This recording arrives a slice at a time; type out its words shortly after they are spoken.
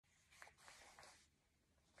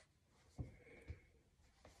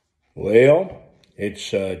Well, it's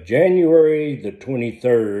January the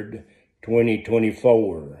 23rd,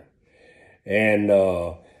 2024, and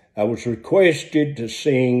I was requested to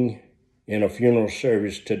sing in a funeral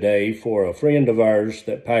service today for a friend of ours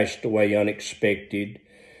that passed away unexpected,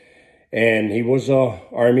 and he was a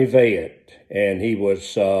Army vet, and he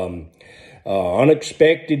was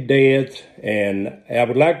unexpected death, and I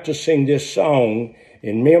would like to sing this song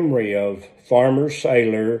in memory of Farmer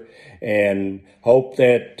Saylor and hope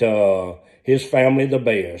that his family the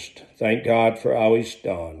best. Thank God for all he's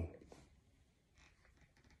done.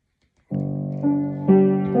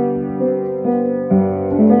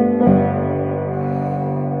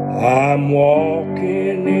 I'm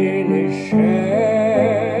walking in his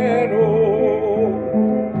shadow,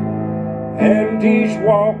 and he's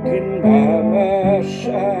walking by my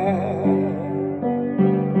side.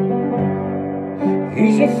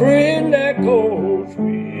 He's a friend that goes with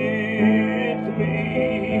me.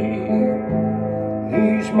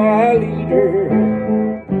 He's my leader.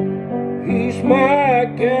 He's my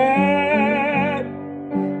guide.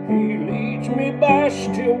 He leads me by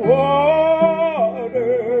still water.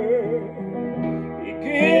 He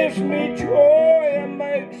gives me joy and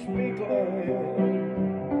makes me glad.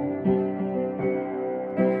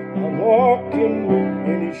 I'm walking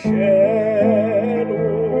in his shadow,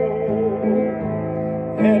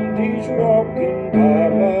 and he's walking by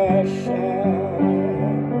my side.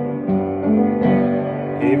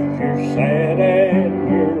 If you're sad and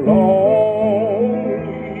you're lonely,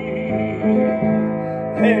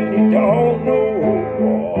 and you don't know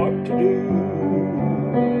what to do,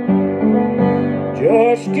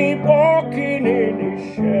 just keep walking in his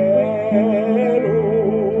shadow,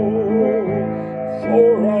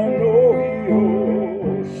 for I know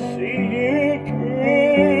he'll see you through.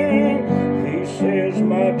 He says,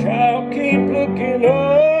 my child, keep looking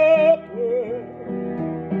upward.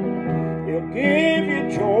 He'll give you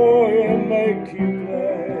joy and make you glad.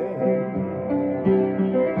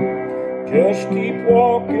 Just keep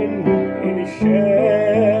walking in his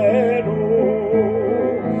shadow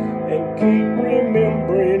and keep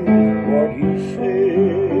remembering what he said.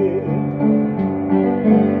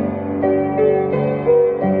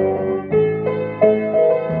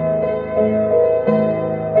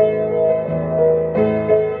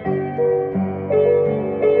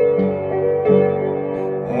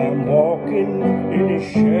 I'm walking in his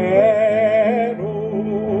shadow,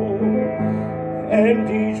 and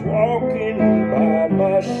he's walking by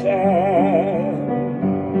my side.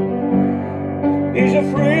 He's a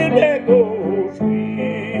friend that goes with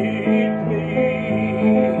me.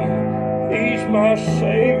 He's my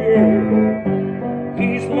Savior.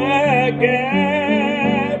 He's my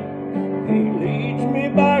guide. He leads me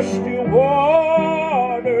by still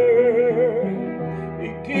water. He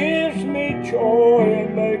gives me joy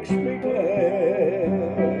and makes me glad.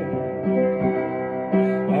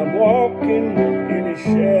 I'm walking in his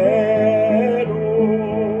shadow,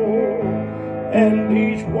 and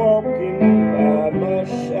he's walking by my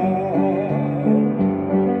side.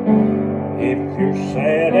 If you're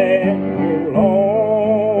sad and you're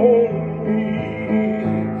lonely,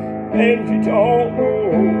 and you don't know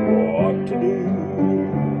what to do,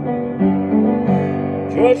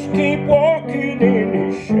 just keep walking in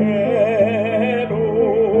his shadow,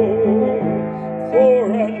 for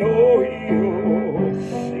I know he'll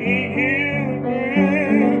see you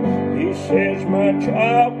through. He says, my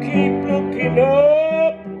child, keep looking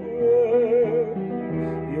upward.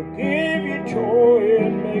 He'll give you joy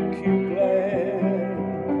and make you glad.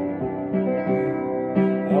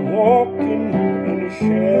 I'm walking in his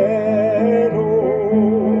shadow,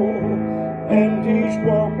 and he's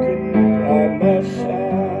walking by my side.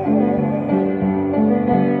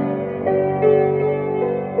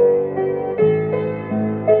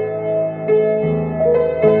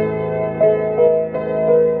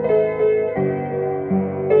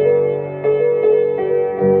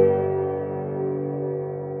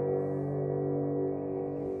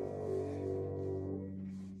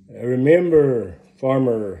 I remember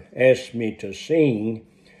Farmer asked me to sing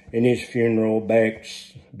in his funeral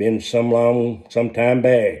been some time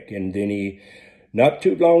back, and then not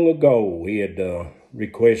too long ago, he had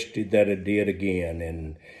requested that I did again,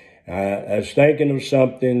 and I was thinking of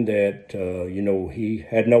something that, he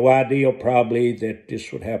had no idea probably that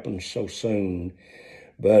this would happen so soon,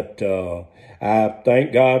 but I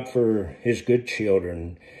thank God for his good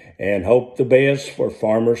children and hope the best for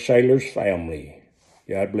Farmer Saylor's family.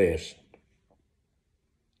 God bless.